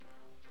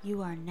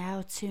You are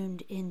now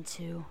tuned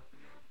into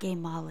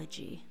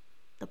Gameology,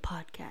 the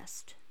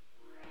podcast.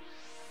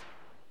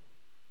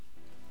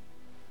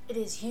 It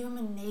is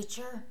human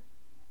nature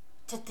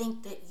to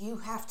think that you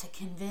have to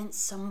convince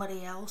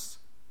somebody else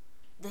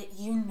that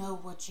you know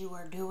what you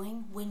are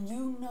doing when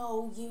you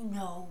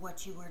know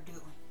what you are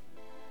doing.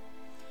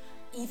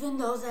 Even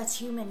though that's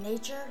human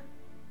nature,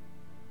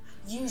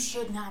 you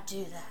should not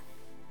do that.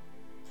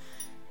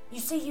 You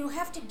see, you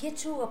have to get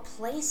to a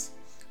place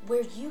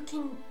where you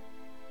can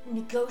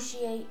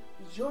negotiate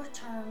your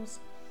terms,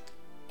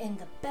 and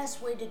the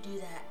best way to do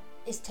that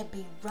is to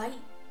be right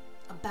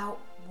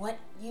about what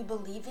you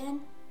believe in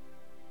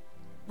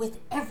with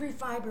every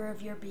fiber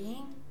of your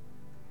being,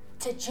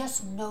 to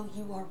just know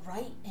you are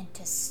right and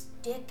to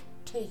stick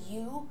to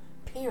you,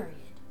 period.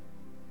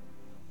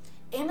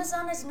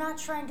 Amazon is not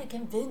trying to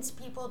convince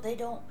people they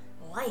don't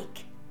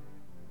like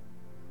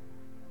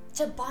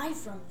to buy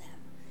from them.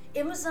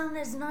 Amazon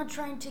is not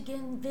trying to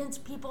convince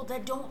people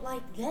that don't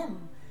like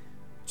them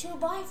to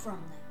buy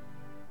from them.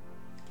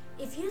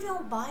 If you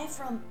don't buy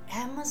from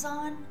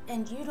Amazon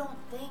and you don't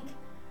think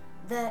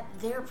that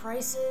their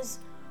prices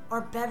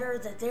are better,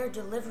 that their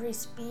delivery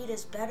speed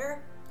is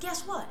better,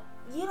 guess what?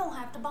 You don't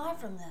have to buy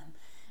from them.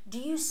 Do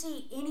you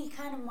see any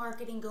kind of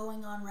marketing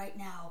going on right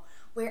now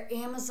where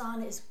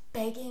Amazon is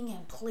begging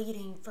and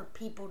pleading for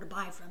people to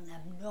buy from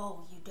them?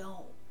 No, you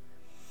don't.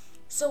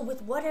 So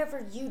with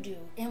whatever you do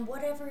and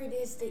whatever it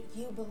is that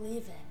you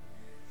believe in,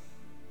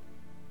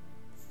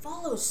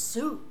 follow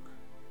suit.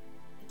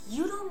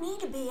 You don't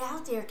need to be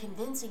out there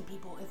convincing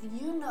people. If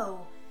you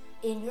know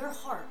in your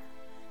heart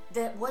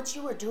that what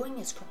you are doing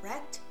is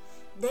correct,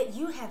 that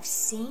you have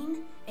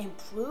seen and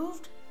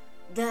proved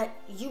that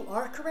you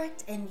are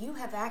correct, and you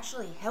have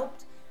actually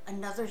helped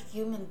another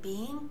human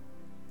being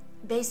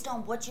based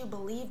on what you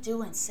believe,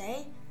 do, and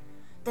say,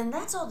 then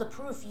that's all the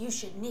proof you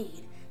should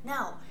need.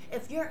 Now,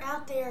 if you're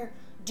out there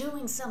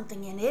doing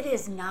something and it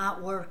is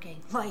not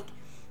working, like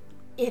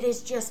it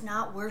is just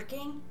not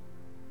working,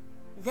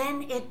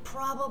 then it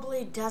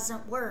probably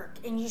doesn't work,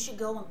 and you should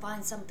go and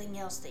find something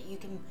else that you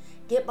can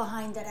get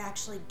behind that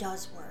actually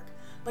does work.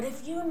 But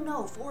if you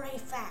know for a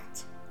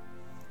fact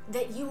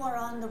that you are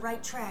on the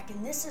right track,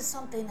 and this is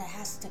something that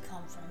has to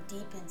come from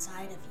deep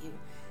inside of you,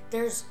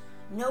 there's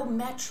no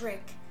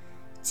metric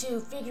to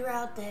figure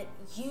out that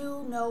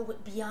you know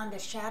beyond a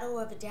shadow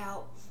of a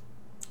doubt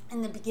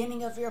in the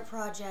beginning of your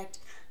project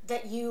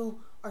that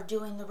you are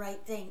doing the right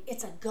thing.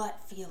 It's a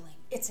gut feeling.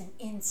 It's an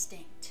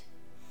instinct.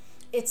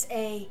 It's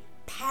a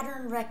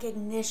pattern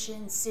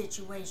recognition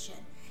situation.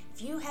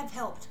 If you have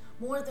helped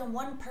more than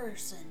one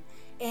person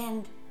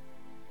and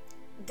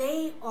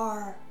they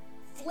are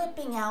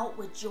flipping out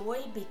with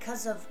joy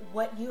because of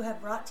what you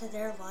have brought to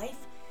their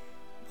life,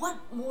 what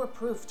more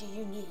proof do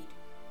you need?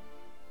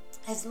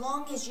 As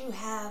long as you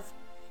have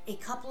a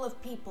couple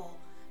of people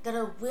that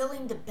are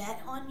willing to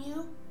bet on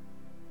you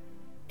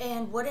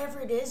and whatever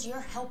it is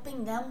you're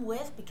helping them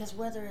with, because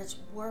whether it's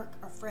work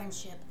or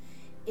friendship,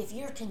 if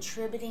you're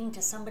contributing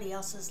to somebody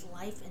else's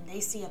life and they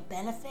see a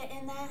benefit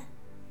in that,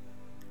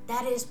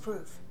 that is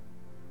proof.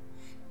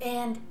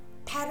 And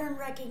pattern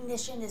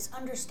recognition is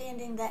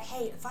understanding that,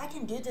 hey, if I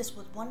can do this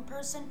with one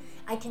person,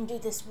 I can do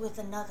this with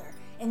another.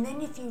 And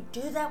then if you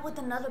do that with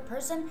another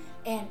person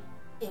and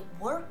it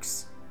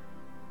works,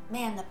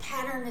 man, the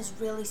pattern is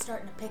really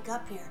starting to pick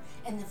up here.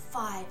 And the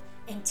 5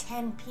 and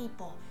 10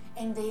 people,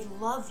 and they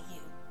love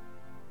you.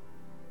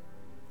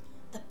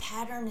 The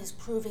pattern is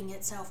proving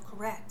itself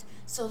correct.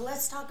 So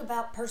let's talk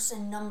about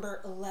person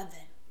number 11.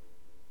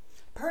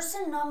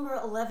 Person number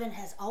 11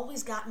 has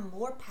always gotten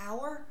more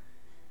power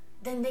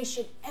than they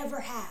should ever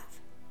have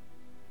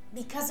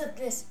because of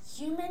this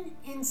human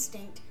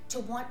instinct to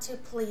want to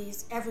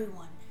please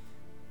everyone.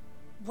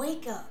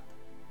 Wake up.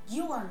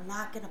 You are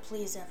not going to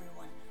please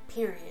everyone,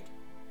 period.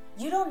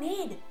 You don't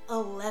need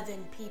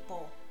 11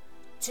 people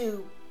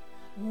to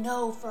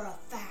know for a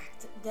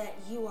fact that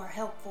you are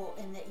helpful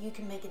and that you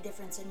can make a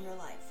difference in your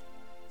life.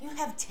 You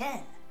have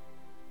 10.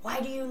 Why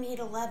do you need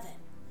 11?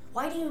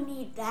 Why do you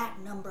need that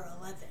number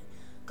 11?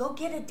 Go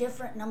get a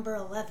different number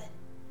 11.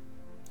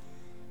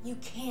 You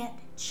can't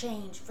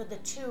change for the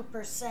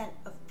 2%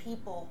 of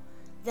people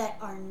that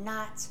are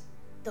not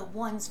the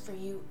ones for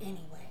you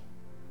anyway.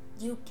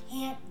 You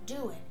can't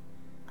do it.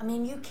 I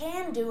mean, you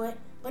can do it,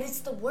 but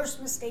it's the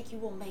worst mistake you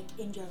will make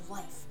in your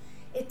life.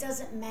 It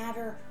doesn't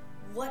matter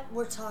what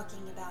we're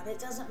talking about. It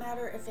doesn't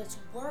matter if it's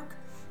work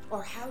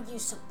or how you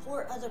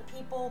support other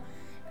people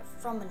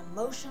from an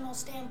emotional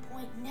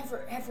standpoint.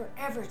 Never, ever,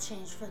 ever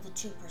change for the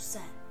 2%.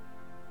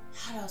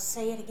 I'll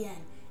say it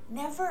again.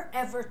 Never,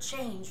 ever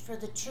change for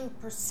the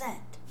 2%.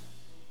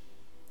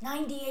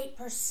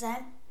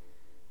 98%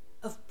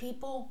 of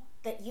people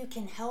that you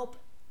can help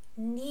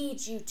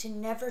need you to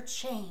never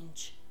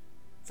change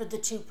for the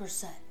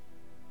 2%.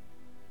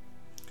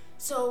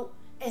 So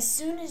as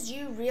soon as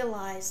you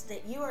realize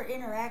that you are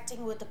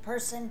interacting with a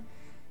person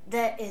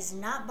that is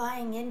not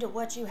buying into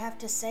what you have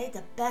to say,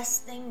 the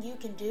best thing you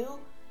can do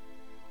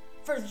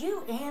for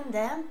you and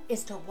them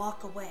is to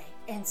walk away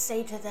and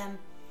say to them,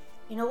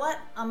 you know what,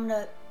 I'm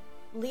going to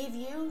leave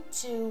you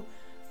to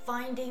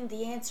finding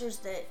the answers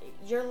that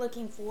you're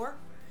looking for.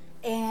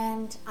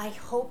 And I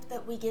hope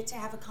that we get to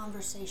have a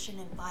conversation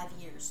in 5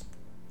 years.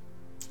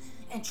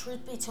 And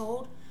truth be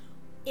told,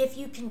 if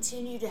you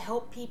continue to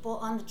help people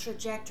on the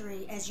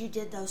trajectory as you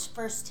did those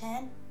first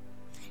 10,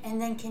 and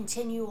then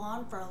continue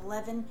on for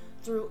 11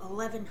 through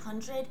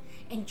 1100,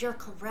 and you're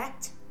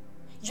correct,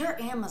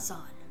 you're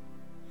Amazon.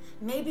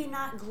 Maybe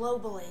not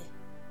globally,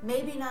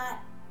 maybe not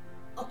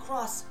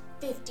across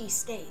 50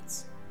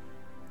 states,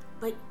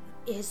 but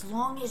as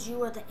long as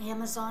you are the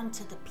Amazon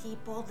to the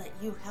people that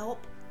you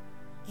help,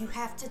 you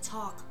have to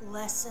talk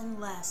less and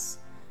less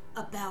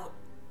about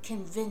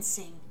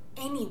convincing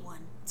anyone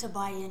to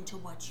buy into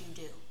what you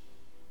do.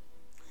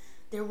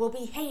 There will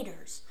be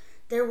haters.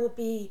 There will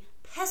be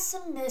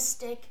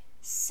pessimistic,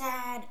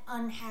 sad,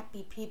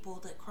 unhappy people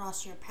that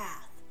cross your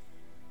path.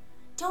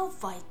 Don't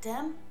fight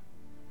them.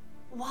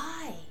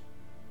 Why?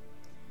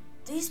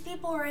 These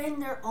people are in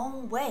their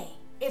own way.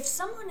 If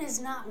someone is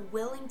not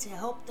willing to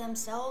help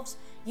themselves,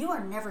 you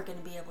are never going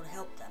to be able to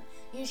help them.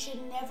 You should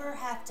never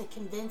have to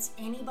convince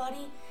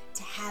anybody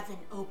to have an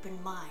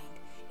open mind.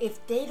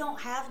 If they don't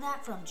have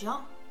that from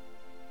jump,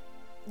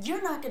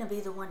 you're not going to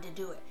be the one to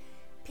do it.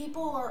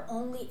 People are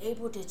only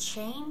able to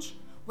change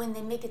when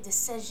they make a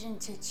decision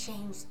to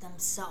change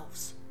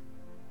themselves.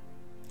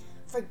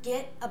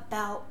 Forget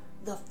about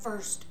the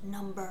first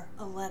number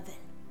 11.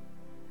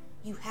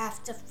 You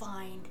have to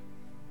find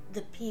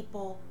the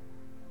people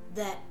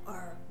that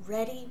are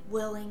ready,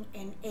 willing,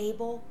 and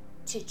able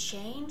to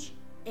change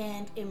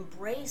and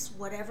embrace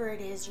whatever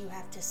it is you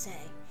have to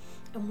say.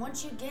 And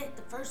once you get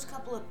the first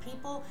couple of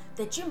people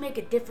that you make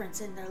a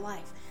difference in their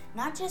life,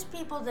 not just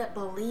people that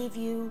believe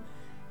you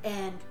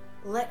and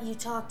let you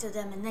talk to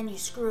them and then you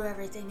screw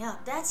everything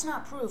up. That's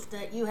not proof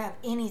that you have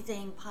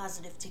anything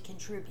positive to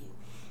contribute.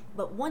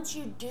 But once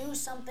you do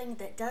something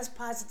that does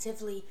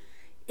positively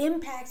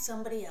impact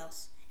somebody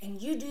else,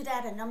 and you do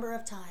that a number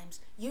of times,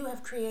 you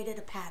have created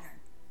a pattern.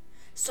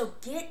 So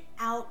get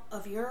out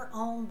of your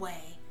own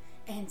way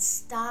and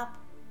stop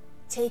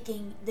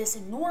taking this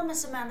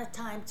enormous amount of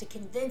time to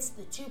convince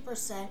the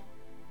 2%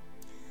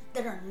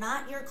 that are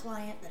not your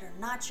client, that are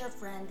not your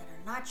friend, that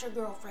are not your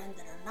girlfriend,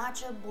 that are not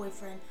your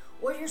boyfriend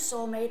or your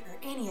soulmate or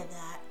any of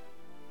that,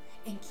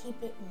 and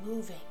keep it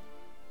moving.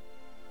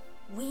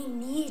 We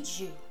need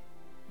you.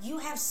 You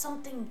have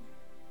something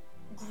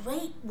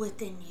great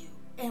within you,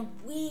 and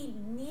we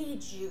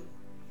need you.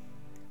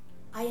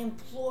 I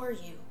implore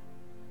you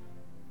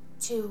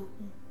to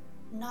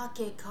not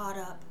get caught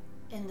up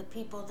in the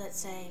people that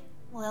say,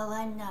 well,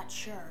 I'm not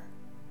sure.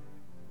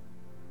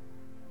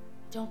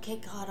 Don't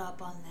get caught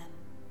up on them.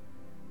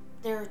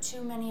 There are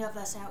too many of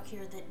us out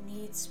here that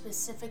need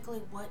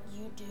specifically what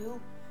you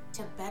do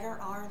to better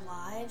our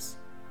lives,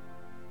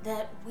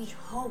 that we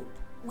hope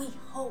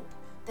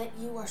that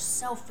you are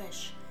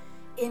selfish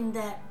in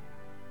that.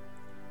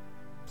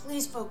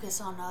 Please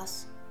focus on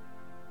us.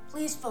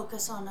 Please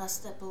focus on us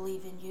that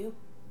believe in you.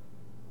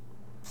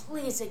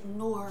 Please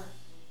ignore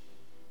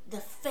the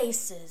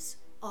faces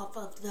off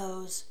of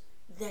those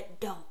that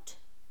don't.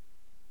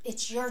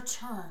 It's your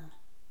turn.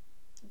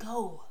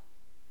 Go.